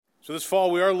So this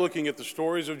fall we are looking at the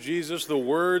stories of Jesus, the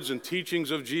words and teachings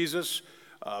of Jesus,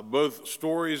 both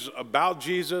stories about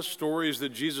Jesus, stories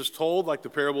that Jesus told, like the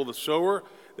parable of the sower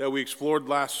that we explored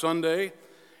last Sunday.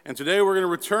 And today we're going to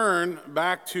return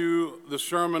back to the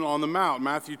Sermon on the Mount,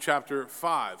 Matthew chapter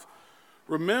 5.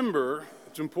 Remember,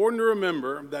 it's important to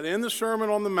remember that in the Sermon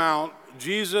on the Mount,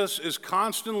 Jesus is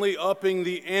constantly upping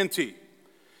the ante.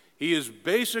 He is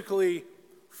basically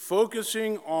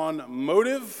focusing on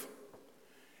motive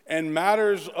and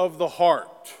matters of the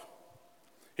heart.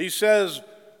 He says,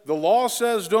 the law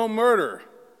says don't murder,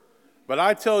 but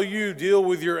I tell you, deal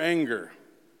with your anger.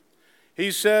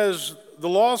 He says, the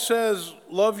law says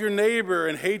love your neighbor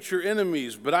and hate your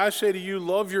enemies, but I say to you,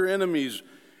 love your enemies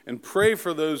and pray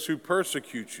for those who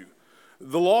persecute you.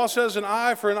 The law says an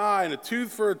eye for an eye and a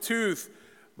tooth for a tooth,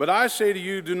 but I say to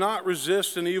you, do not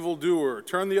resist an evildoer.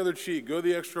 Turn the other cheek, go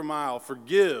the extra mile,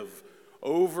 forgive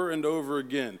over and over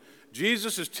again.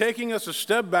 Jesus is taking us a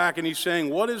step back and he's saying,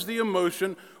 what is the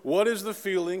emotion, what is the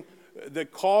feeling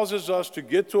that causes us to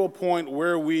get to a point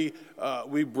where we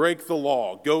break the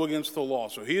law, go against the law?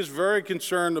 So he is very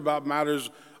concerned about matters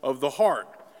of the heart.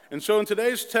 And so in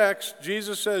today's text,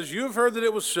 Jesus says, you have heard that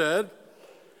it was said,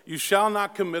 you shall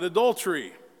not commit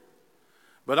adultery.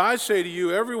 But I say to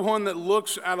you, everyone that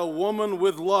looks at a woman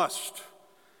with lust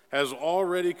has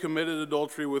already committed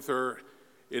adultery with her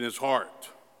in his heart.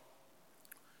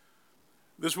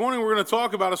 This morning we're going to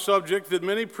talk about a subject that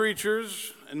many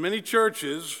preachers and many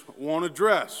churches won't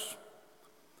address.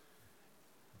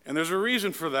 And there's a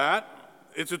reason for that.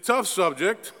 It's a tough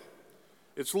subject.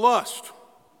 It's lust.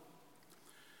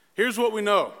 Here's what we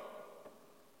know.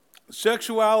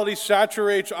 Sexuality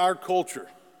saturates our culture.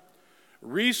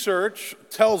 Research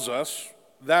tells us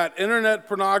that internet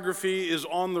pornography is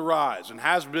on the rise and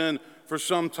has been for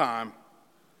some time.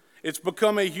 It's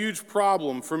become a huge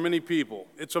problem for many people.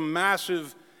 It's a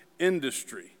massive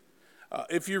industry.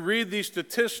 If you read these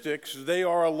statistics, they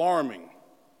are alarming.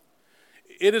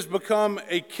 It has become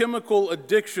a chemical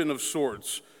addiction of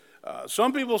sorts.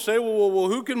 Some people say, well,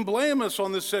 who can blame us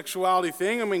on this sexuality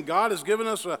thing? I mean, God has given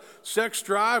us a sex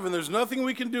drive, and there's nothing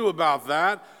we can do about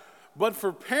that. But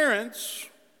for parents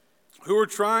who are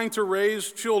trying to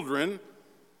raise children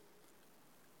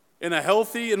in a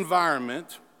healthy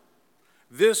environment,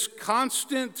 this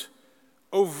constant,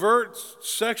 overt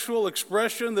sexual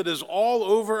expression that is all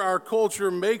over our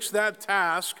culture makes that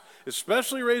task,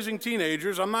 especially raising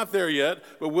teenagers, I'm not there yet,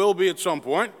 but will be at some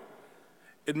point,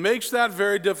 it makes that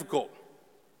very difficult.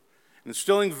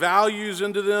 Instilling values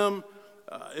into them,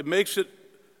 it makes it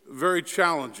very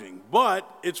challenging, but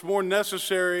it's more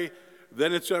necessary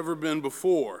than it's ever been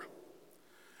before.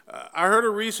 I heard a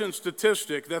recent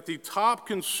statistic that the top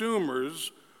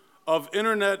consumers of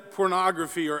internet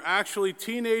pornography are actually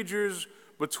teenagers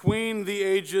between the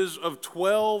ages of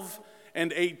 12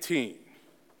 and 18.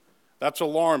 That's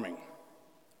alarming.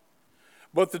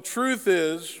 But the truth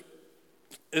is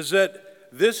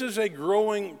that this is a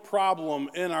growing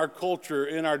problem in our culture,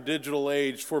 in our digital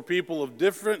age, for people of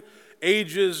different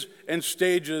ages and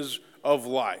stages of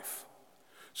life.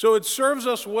 So it serves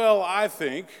us well, I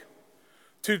think,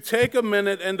 to take a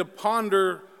minute and to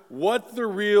ponder what the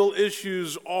real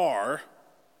issues are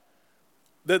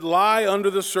that lie under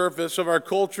the surface of our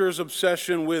culture's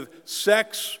obsession with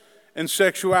sex and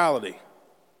sexuality.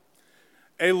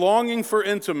 A longing for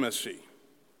intimacy,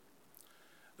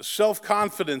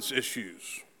 self-confidence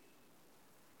issues,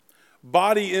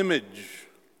 body image,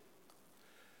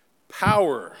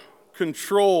 power,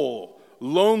 control,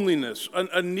 loneliness,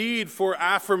 a need for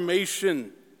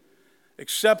affirmation,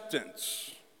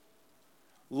 acceptance,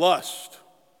 lust.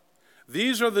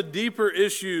 These are the deeper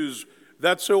issues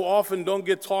that so often don't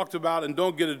get talked about and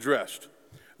don't get addressed.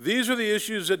 These are the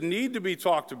issues that need to be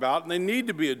talked about and they need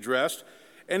to be addressed.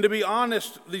 And to be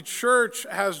honest, the church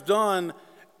has done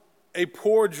a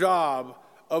poor job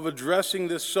of addressing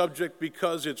this subject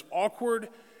because it's awkward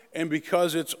and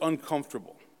because it's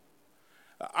uncomfortable.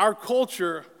 Our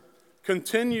culture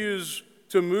continues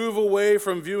to move away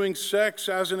from viewing sex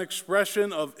as an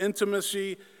expression of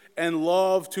intimacy and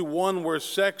love to one where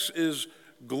sex is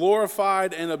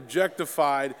glorified and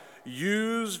objectified,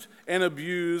 used and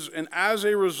abused, and as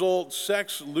a result,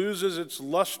 sex loses its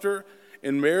luster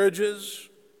in marriages.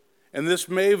 And this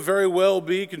may very well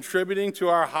be contributing to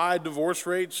our high divorce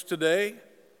rates today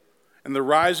and the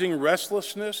rising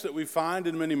restlessness that we find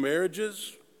in many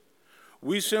marriages.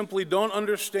 We simply don't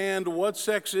understand what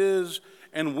sex is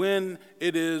and when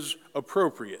it is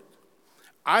appropriate.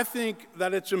 I think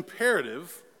that it's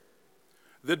imperative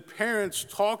that parents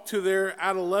talk to their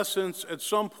adolescents at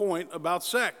some point about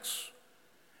sex,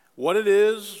 what it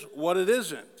is, what it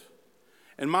isn't.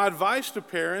 And my advice to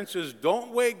parents is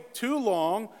don't wait too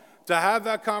long to have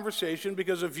that conversation,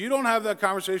 because if you don't have that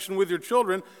conversation with your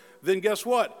children, then guess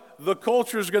what? The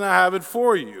culture is going to have it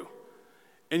for you.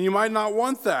 And you might not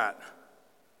want that.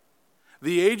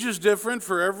 The age is different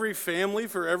for every family,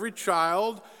 for every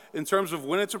child, in terms of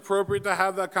when it's appropriate to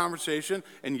have that conversation.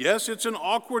 And yes, it's an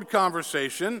awkward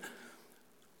conversation,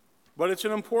 but it's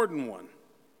an important one.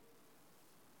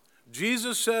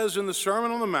 Jesus says in the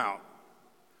Sermon on the Mount,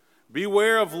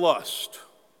 beware of lust.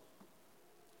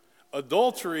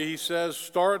 Adultery, he says,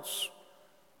 starts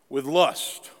with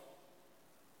lust.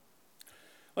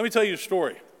 Let me tell you a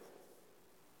story.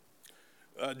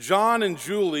 John and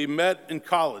Julie met in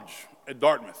college at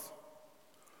Dartmouth.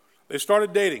 They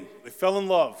started dating. They fell in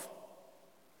love.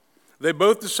 They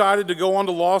both decided to go on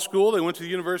to law school. They went to the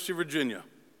University of Virginia.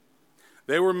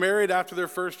 They were married after their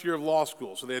first year of law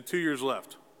school, so they had 2 years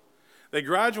left. They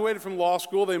graduated from law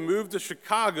school. They moved to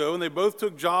Chicago, and they both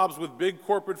took jobs with big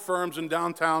corporate firms in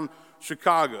downtown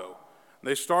Chicago.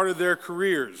 They started their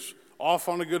careers off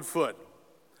on a good foot.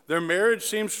 Their marriage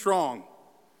seemed strong.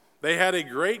 They had a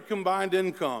great combined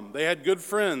income. They had good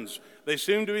friends. They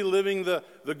seemed to be living the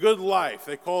good life.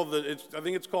 I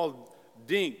think it's called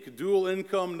DINK, dual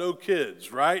income, no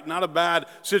kids, right? Not a bad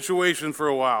situation for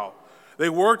a while. They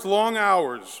worked long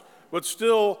hours, but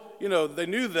still, they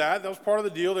knew that. That was part of the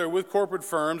deal. They were with corporate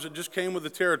firms. It just came with the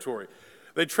territory.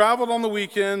 They traveled on the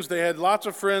weekends. They had lots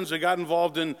of friends. They got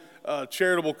involved in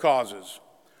charitable causes.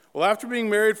 Well, after being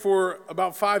married for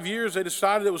about 5 years, they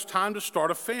decided it was time to start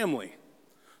a family.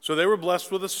 So they were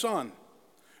blessed with a son.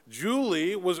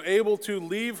 Julie was able to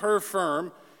leave her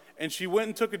firm, and she went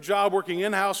and took a job working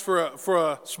in-house for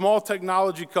a small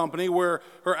technology company where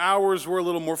her hours were a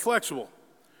little more flexible.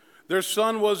 Their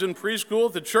son was in preschool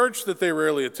at the church that they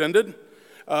rarely attended.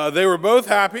 They were both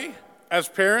happy as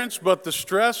parents, but the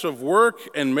stress of work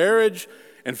and marriage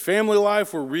and family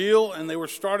life were real, and they were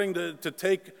starting to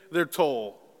take their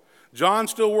toll. John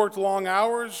still worked long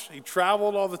hours. He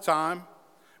traveled all the time.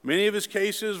 Many of his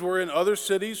cases were in other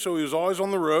cities, so he was always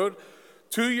on the road.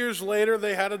 2 years later,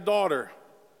 they had a daughter.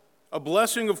 A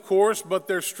blessing, of course, but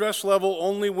their stress level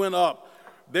only went up.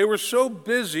 They were so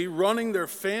busy running their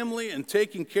family and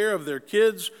taking care of their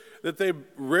kids that they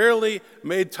rarely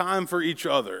made time for each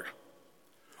other.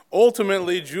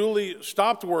 Ultimately, Julie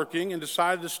stopped working and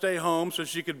decided to stay home so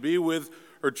she could be with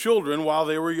her children while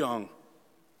they were young.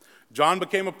 John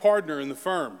became a partner in the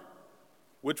firm,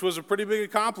 which was a pretty big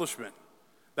accomplishment.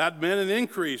 That meant an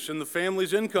increase in the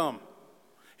family's income.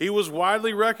 He was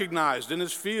widely recognized in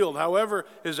his field. However,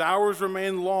 his hours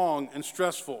remained long and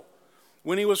stressful.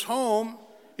 When he was home,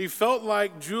 he felt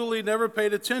like Julie never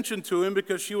paid attention to him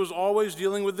because she was always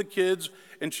dealing with the kids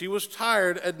and she was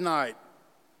tired at night.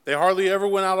 They hardly ever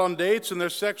went out on dates, and their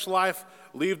sex life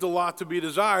left a lot to be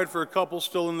desired for a couple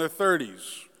still in their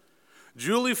 30s.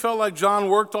 Julie felt like John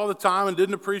worked all the time and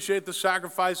didn't appreciate the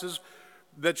sacrifices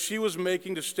that she was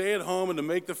making to stay at home and to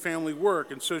make the family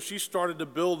work, and so she started to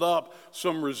build up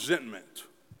some resentment.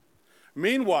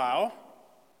 Meanwhile,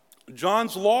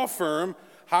 John's law firm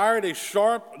hired a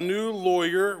sharp new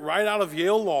lawyer right out of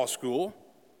Yale Law School.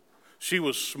 She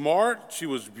was smart, she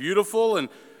was beautiful, and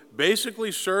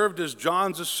basically served as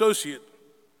John's associate.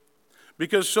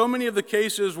 Because so many of the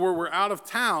cases were out of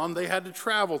town, they had to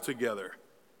travel together.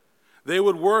 They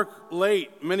would work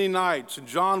late many nights, and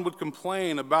John would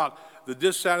complain about the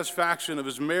dissatisfaction of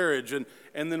his marriage, and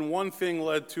then one thing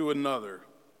led to another.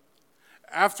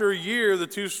 After a year, the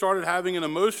two started having an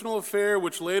emotional affair,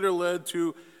 which later led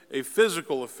to a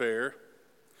physical affair.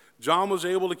 John was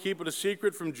able to keep it a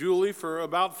secret from Julie for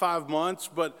about 5 months,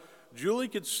 but Julie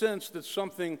could sense that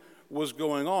something was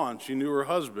going on. She knew her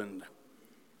husband.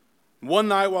 One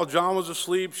night while John was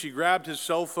asleep, she grabbed his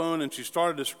cell phone and she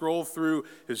started to scroll through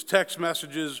his text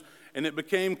messages, and it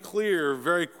became clear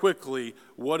very quickly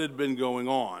what had been going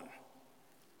on.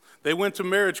 They went to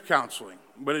marriage counseling,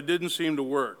 but it didn't seem to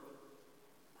work.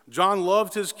 John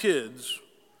loved his kids,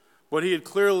 but he had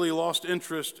clearly lost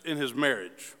interest in his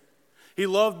marriage. He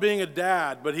loved being a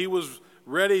dad, but he was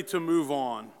ready to move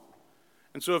on.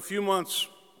 And so a few months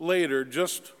later,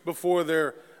 just before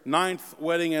their 9th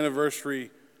wedding anniversary,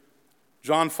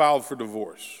 John filed for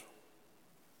divorce.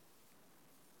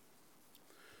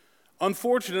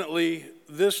 Unfortunately,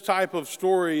 this type of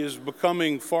story is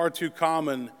becoming far too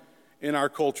common in our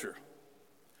culture.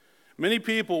 Many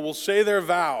people will say their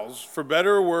vows, for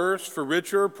better or worse, for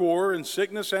richer or poorer, in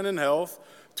sickness and in health,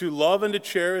 to love and to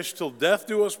cherish till death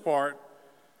do us part,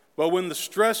 but when the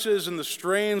stresses and the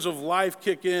strains of life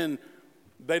kick in,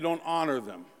 they don't honor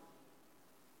them.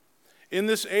 In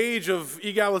this age of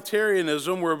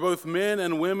egalitarianism, where both men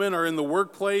and women are in the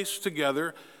workplace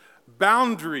together,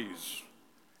 Boundaries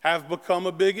have become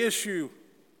a big issue.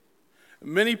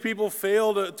 Many people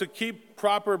fail to keep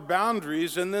proper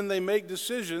boundaries, and then they make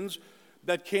decisions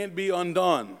that can't be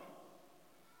undone.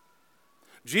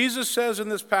 Jesus says in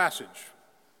this passage,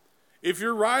 if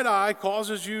your right eye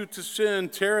causes you to sin,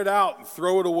 tear it out and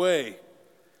throw it away.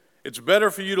 It's better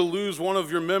for you to lose one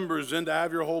of your members than to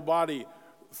have your whole body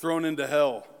thrown into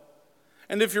hell.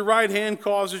 And if your right hand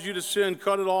causes you to sin,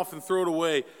 cut it off and throw it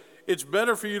away. It's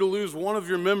better for you to lose one of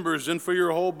your members than for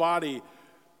your whole body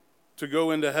to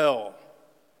go into hell.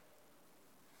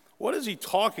 What is he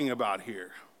talking about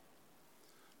here?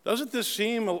 Doesn't this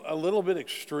seem a little bit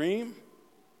extreme?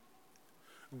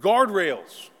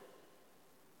 Guardrails.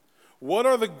 What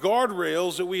are the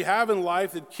guardrails that we have in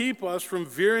life that keep us from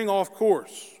veering off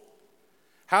course?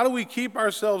 How do we keep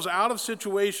ourselves out of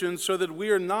situations so that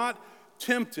we are not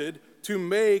tempted to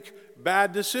make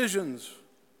bad decisions?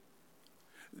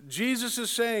 Jesus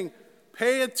is saying,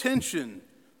 pay attention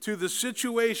to the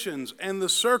situations and the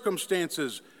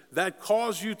circumstances that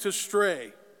cause you to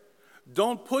stray.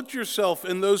 Don't put yourself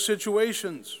in those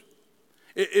situations.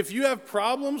 If you have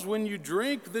problems when you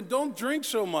drink, then don't drink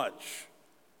so much.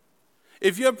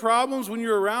 If you have problems when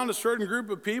you're around a certain group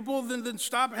of people, then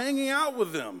stop hanging out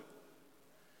with them.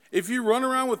 If you run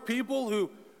around with people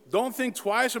who don't think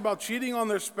twice about cheating on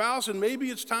their spouse, and maybe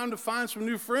it's time to find some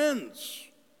new friends.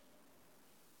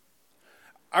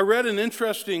 I read an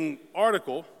interesting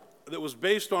article that was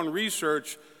based on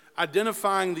research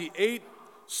identifying the 8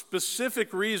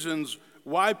 specific reasons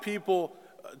why people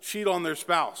cheat on their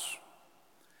spouse.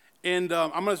 And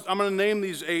I'm going to name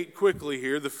these 8 quickly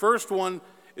here. The first one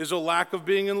is a lack of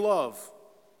being in love,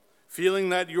 feeling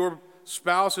that your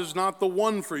spouse is not the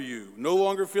one for you, no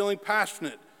longer feeling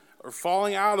passionate or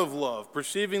falling out of love,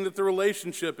 perceiving that the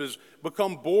relationship has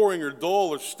become boring or dull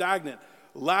or stagnant.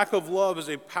 Lack of love is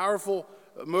a powerful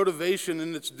motivation,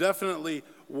 and it's definitely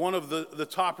one of the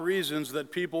top reasons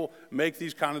that people make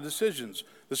these kind of decisions.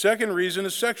 The second reason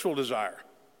is sexual desire.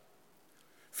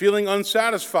 Feeling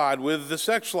unsatisfied with the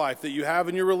sex life that you have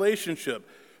in your relationship,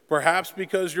 perhaps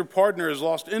because your partner has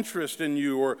lost interest in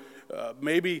you, or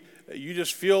maybe you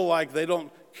just feel like they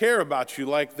don't care about you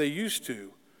like they used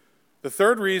to. The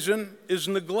third reason is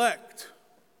neglect.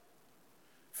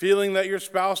 Feeling that your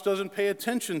spouse doesn't pay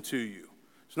attention to you,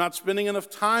 is not spending enough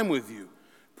time with you,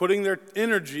 putting their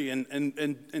energy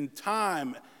and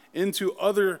time into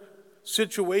other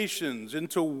situations,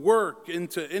 into work,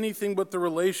 into anything but the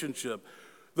relationship.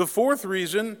 The fourth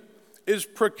reason is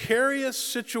precarious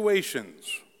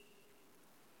situations.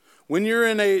 When you're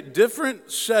in a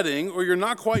different setting or you're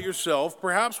not quite yourself,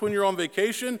 perhaps when you're on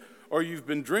vacation or you've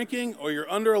been drinking or you're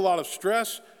under a lot of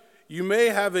stress, you may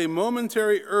have a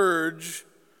momentary urge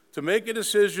to make a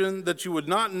decision that you would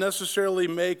not necessarily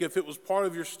make if it was part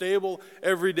of your stable,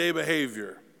 everyday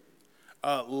behavior.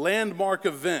 Landmark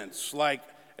events like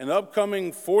an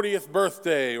upcoming 40th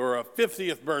birthday or a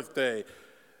 50th birthday.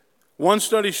 One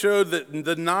study showed that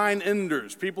the 9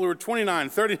 enders, people who are 29,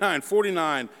 39,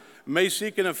 49, may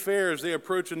seek an affair as they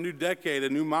approach a new decade, a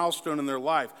new milestone in their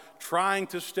life, trying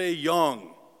to stay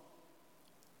young.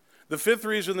 The fifth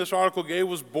reason this article gave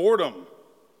was boredom.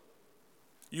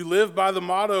 You live by the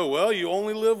motto, well, you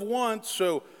only live once,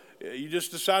 so you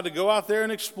just decide to go out there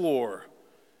and explore.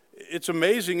 It's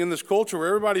amazing in this culture where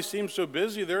everybody seems so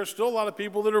busy, there are still a lot of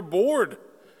people that are bored,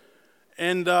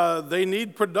 and they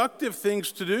need productive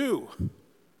things to do.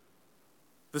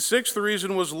 The sixth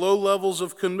reason was low levels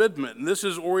of commitment, and this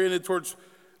is oriented towards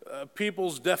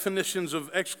people's definitions of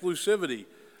exclusivity.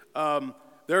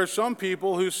 There are some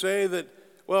people who say that,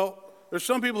 well, there's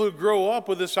some people who grow up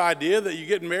with this idea that you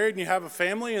get married and you have a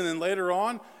family, and then later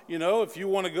on, you know, if you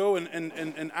want to go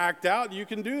and act out, you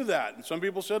can do that. And some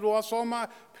people said, well, I saw my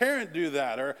parent do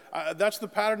that, or that's the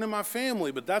pattern in my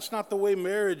family, but that's not the way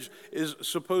marriage is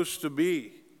supposed to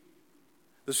be.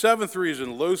 The seventh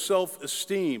reason, low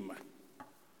self-esteem.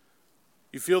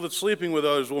 You feel that sleeping with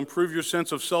others will improve your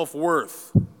sense of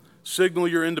self-worth, signal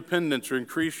your independence, or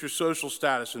increase your social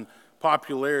status and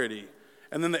popularity.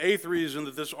 And then the eighth reason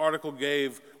that this article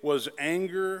gave was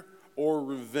anger or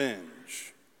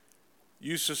revenge.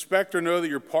 You suspect or know that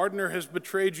your partner has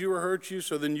betrayed you or hurt you,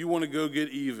 so then you want to go get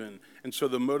even. And so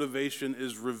the motivation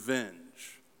is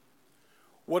revenge.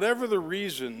 Whatever the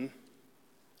reason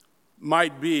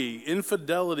might be,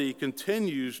 infidelity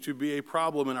continues to be a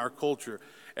problem in our culture.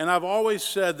 And I've always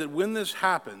said that when this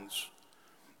happens,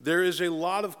 there is a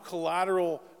lot of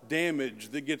collateral damage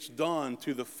that gets done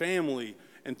to the family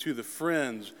and to the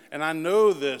friends. And I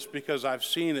know this because I've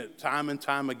seen it time and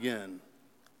time again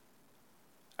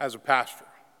as a pastor.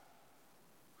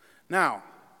 Now,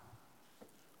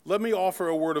 let me offer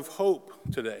a word of hope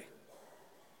today.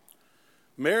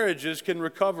 Marriages can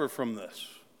recover from this.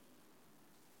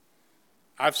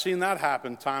 I've seen that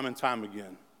happen time and time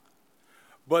again.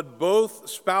 But both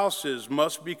spouses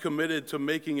must be committed to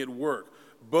making it work.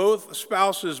 Both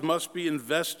spouses must be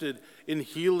invested in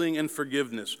healing and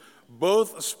forgiveness.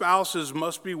 Both spouses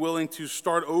must be willing to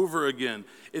start over again.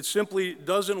 It simply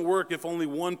doesn't work if only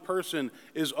one person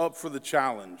is up for the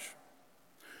challenge.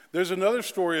 There's another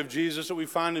story of Jesus that we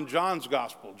find in John's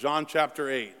Gospel, John chapter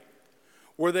 8,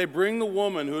 where they bring the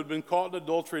woman who had been caught in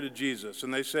adultery to Jesus,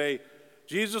 and they say,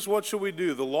 Jesus, what should we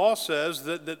do? The law says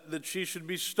that she should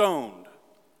be stoned.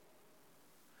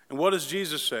 And what does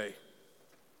Jesus say?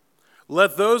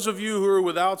 Let those of you who are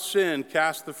without sin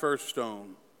cast the first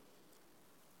stone.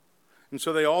 And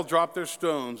so they all drop their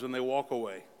stones and they walk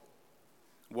away.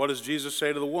 What does Jesus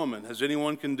say to the woman? Has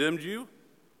anyone condemned you?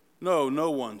 No, no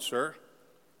one, sir.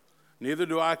 Neither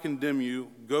do I condemn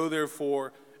you. Go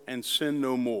therefore and sin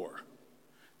no more.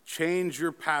 Change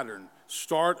your pattern.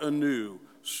 Start anew.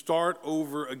 Start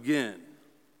over again.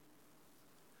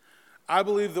 I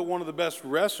believe that one of the best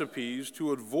recipes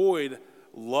to avoid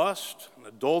lust and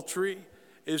adultery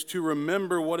is to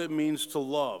remember what it means to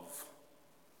love,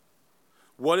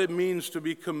 what it means to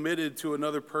be committed to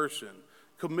another person.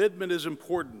 Commitment is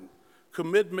important.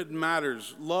 Commitment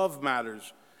matters. Love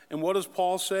matters. And what does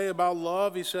Paul say about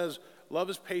love? He says, love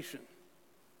is patient,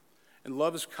 and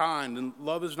love is kind, and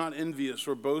love is not envious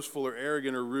or boastful or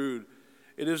arrogant or rude.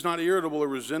 It is not irritable or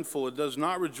resentful. It does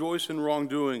not rejoice in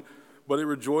wrongdoing, but it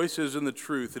rejoices in the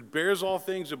truth. It bears all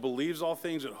things, it believes all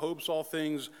things, it hopes all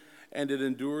things, and it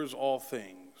endures all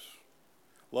things.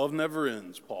 Love never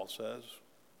ends, Paul says.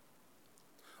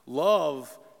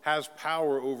 Love has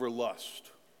power over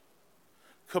lust.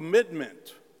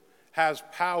 Commitment has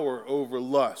power over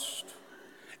lust.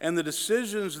 And the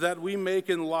decisions that we make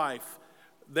in life,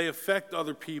 they affect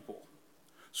other people.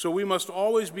 So we must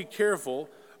always be careful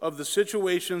of the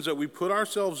situations that we put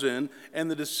ourselves in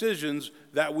and the decisions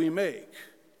that we make.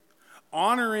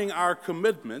 Honoring our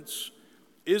commitments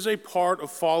is a part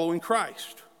of following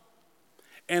Christ.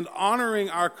 And honoring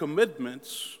our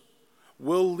commitments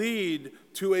will lead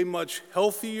to a much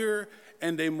healthier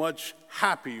and a much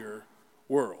happier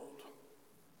world.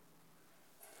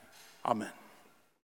 Amen.